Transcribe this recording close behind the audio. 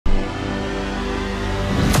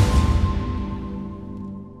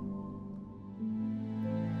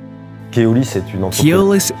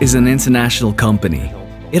Keolis is an international company.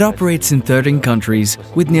 It operates in 13 countries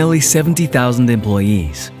with nearly 70,000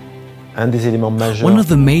 employees. One of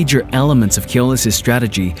the major elements of Keolis'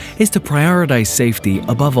 strategy is to prioritize safety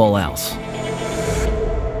above all else.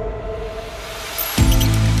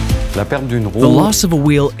 The loss of a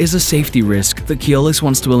wheel is a safety risk that Keolis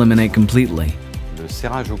wants to eliminate completely.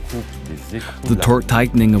 The torque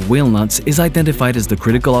tightening of wheel nuts is identified as the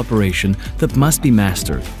critical operation that must be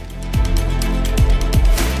mastered.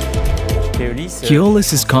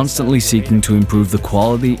 Keolis is constantly seeking to improve the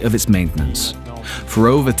quality of its maintenance. For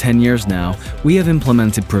over 10 years now, we have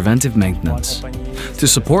implemented preventive maintenance. To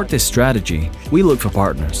support this strategy, we look for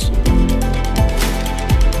partners.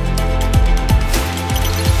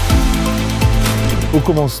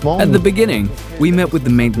 At the beginning, we met with the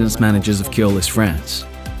maintenance managers of Keolis France.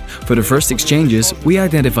 For the first exchanges, we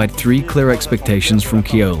identified 3 clear expectations from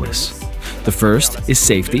Keolis. The first is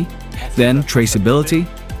safety, then traceability,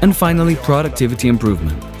 and finally productivity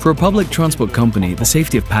improvement. For a public transport company, the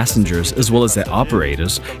safety of passengers as well as their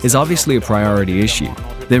operators is obviously a priority issue.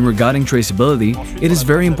 Then regarding traceability, it is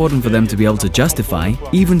very important for them to be able to justify,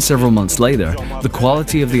 even several months later, the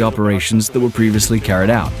quality of the operations that were previously carried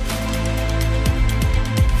out.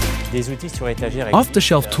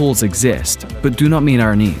 Off-the-shelf tools exist, but do not meet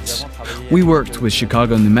our needs. We worked with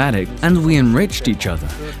Chicago Pneumatic and we enriched each other,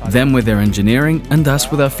 them with their engineering and us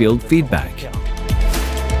with our field feedback.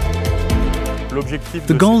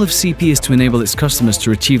 The goal of CP is to enable its customers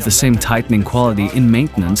to achieve the same tightening quality in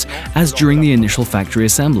maintenance as during the initial factory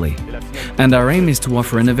assembly. And our aim is to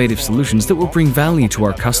offer innovative solutions that will bring value to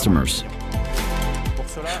our customers.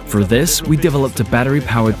 For this, we developed a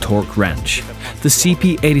battery-powered torque wrench, the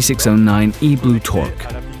CP8609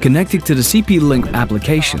 eBlueTork, connected to the CPLinQ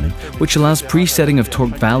application, which allows presetting of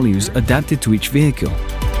torque values adapted to each vehicle.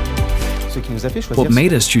 What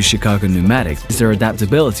made us choose Chicago Pneumatic is their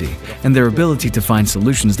adaptability and their ability to find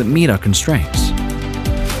solutions that meet our constraints.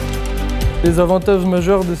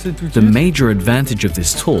 The major advantage of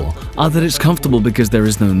this tool are that it's comfortable because there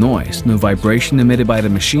is no noise, no vibration emitted by the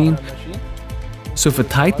machine, so for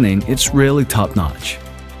tightening, it's really top-notch.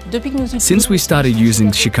 Since we started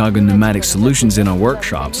using Chicago Pneumatic solutions in our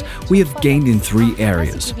workshops, we have gained in 3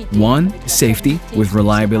 areas. 1. Safety, with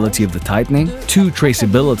reliability of the tightening. 2.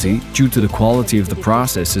 Traceability, due to the quality of the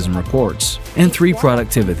processes and reports. And 3.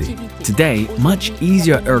 Productivity. Today, much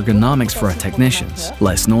easier ergonomics for our technicians.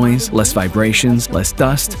 Less noise, less vibrations, less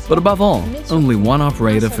dust, but above all, only one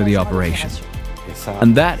operator for the operation.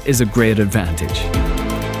 And that is a great advantage.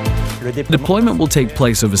 Deployment will take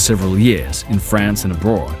place over several years, in France and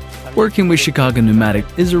abroad. Working with Chicago Pneumatic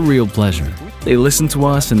is a real pleasure. They listen to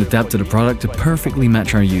us and adapt to the product to perfectly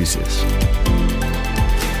match our uses.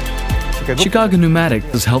 Chicago Pneumatic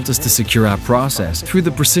has helped us to secure our process through the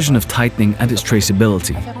precision of tightening and its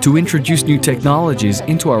traceability, to introduce new technologies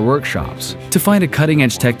into our workshops, to find a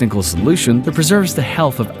cutting-edge technical solution that preserves the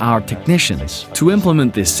health of our technicians, to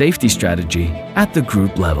implement this safety strategy at the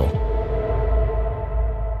group level.